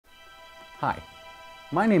Hi,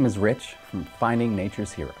 my name is Rich from Finding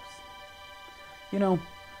Nature's Heroes. You know,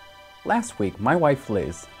 last week my wife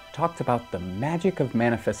Liz talked about the magic of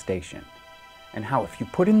manifestation and how if you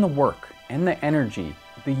put in the work and the energy,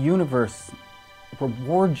 the universe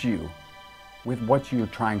rewards you with what you're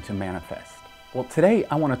trying to manifest. Well, today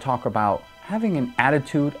I want to talk about having an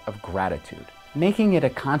attitude of gratitude, making it a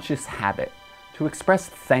conscious habit to express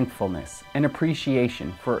thankfulness and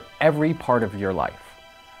appreciation for every part of your life.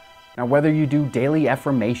 Now, whether you do daily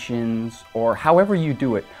affirmations or however you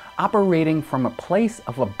do it, operating from a place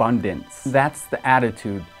of abundance, that's the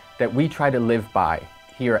attitude that we try to live by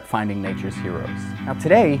here at Finding Nature's Heroes. Now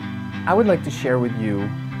today, I would like to share with you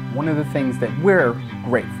one of the things that we're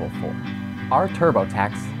grateful for, our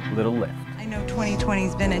TurboTax Little Lift. I know 2020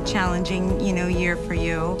 has been a challenging, year for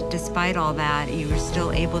you. Despite all that, you were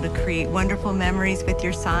still able to create wonderful memories with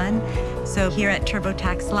your son. So here at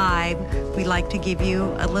TurboTax Live, we'd like to give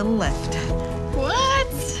you a little lift. What?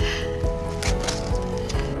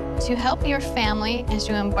 To help your family as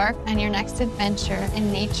you embark on your next adventure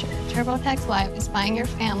in nature, TurboTax Live is buying your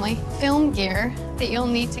family film gear that you'll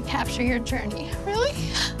need to capture your journey. Really?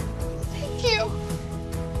 Thank you.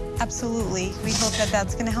 Absolutely. We hope that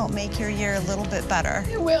that's going to help make your year a little bit better.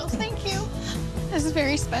 It will. Thank you. This is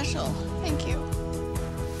very special. Thank you.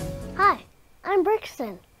 Hi, I'm Brix,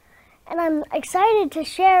 and I'm excited to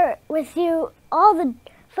share with you all the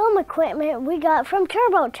film equipment we got from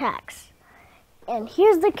TurboTax. And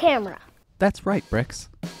here's the camera. That's right, Brix.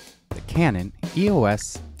 The Canon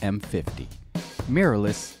EOS M50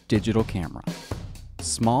 mirrorless digital camera.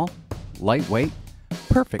 Small, lightweight,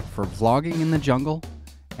 perfect for vlogging in the jungle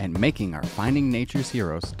and making our Finding Nature's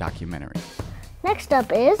Heroes documentary. Next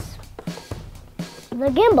up is the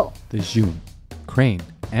gimbal. The Zoom Crane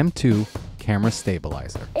M2 camera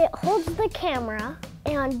stabilizer. It holds the camera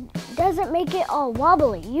and doesn't make it all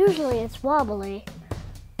wobbly. Usually it's wobbly,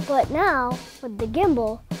 but now with the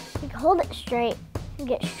gimbal, you can hold it straight and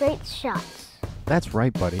get straight shots. That's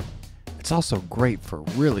right, buddy. It's also great for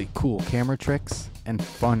really cool camera tricks and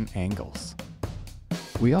fun angles.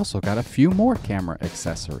 We also got a few more camera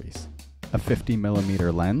accessories. A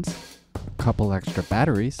 50mm lens, a couple extra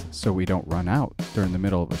batteries so we don't run out during the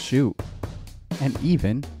middle of a shoot, and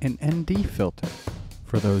even an ND filter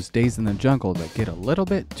for those days in the jungle that get a little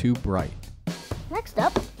bit too bright. Next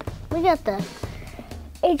up, we got the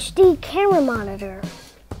HD camera monitor.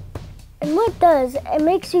 And what it does, it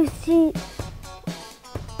makes you see,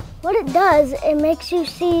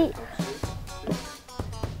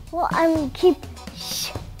 well,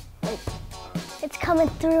 it's coming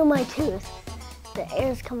through my tooth. The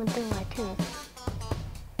air's coming through my tooth.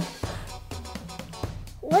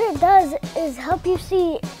 What it does is help you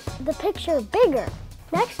see the picture bigger.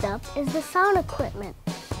 Next up is the sound equipment.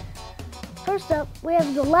 First up, we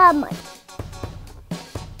have the lab mic.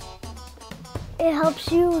 It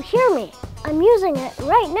helps you hear me. I'm using it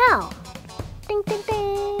right now. Ding, ding,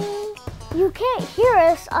 ding. You can't hear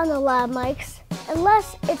us on the lab mics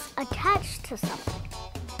unless it's attached to something.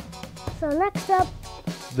 So next up,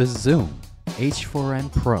 the Zoom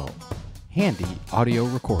H4n Pro handy audio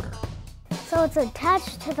recorder. So it's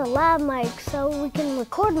attached to the lab mic so we can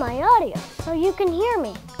record my audio so you can hear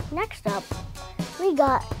me. Next up, we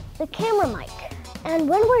got the camera mic. And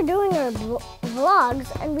when we're doing our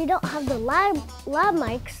vlogs and we don't have the lab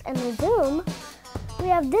mics and the Zoom, we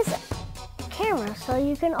have this camera so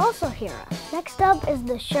you can also hear us. Next up is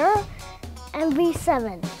the Shure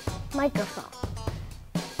MV7 microphone.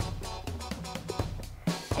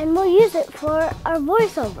 And we'll use it for our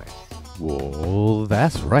voiceovers. Whoa,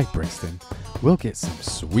 that's right, Brixton. We'll get some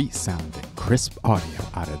sweet sounding, crisp audio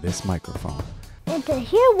out of this microphone. And to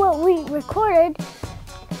hear what we recorded,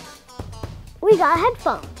 we got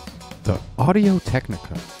headphones. The Audio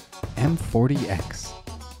Technica M40X.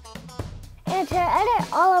 And to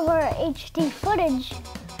edit all of our HD footage,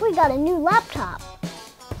 we got a new laptop.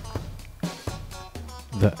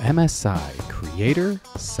 The MSI Creator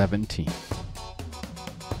 17.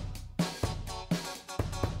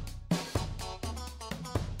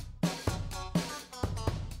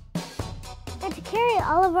 And to carry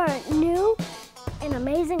all of our new and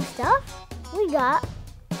amazing stuff, we got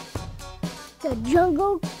the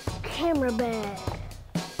Jungle Camera Bag.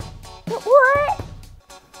 What?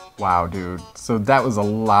 Wow, dude. So that was a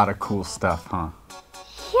lot of cool stuff, huh?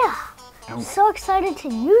 Yeah. I'm so excited to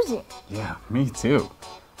use it. Yeah, me too.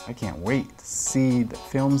 I can't wait to see the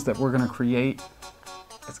films that we're gonna create.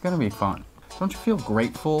 It's gonna be fun. Don't you feel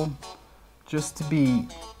grateful just to be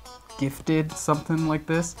gifted something like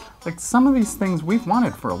this? Like some of these things we've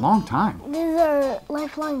wanted for a long time. This is our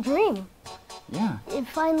lifelong dream. Yeah. It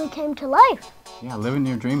finally came to life. Yeah, living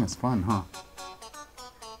your dream is fun, huh?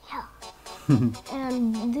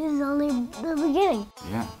 And this is only the beginning.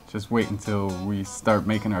 Yeah, just wait until we start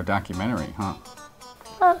making our documentary, huh?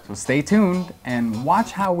 Huh. So stay tuned and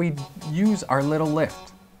watch how we use our little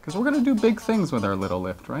lift. Because we're going to do big things with our little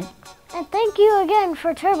lift, right? And thank you again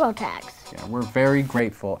for TurboTax. Yeah, we're very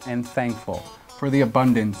grateful and thankful for the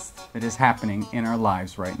abundance that is happening in our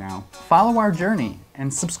lives right now. Follow our journey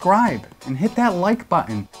and subscribe and hit that like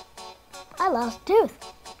button. I lost a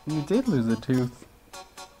tooth. You did lose a tooth.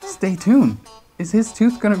 Stay tuned. Is his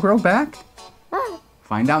tooth gonna grow back?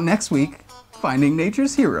 Find out next week, Finding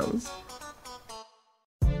Nature's Heroes.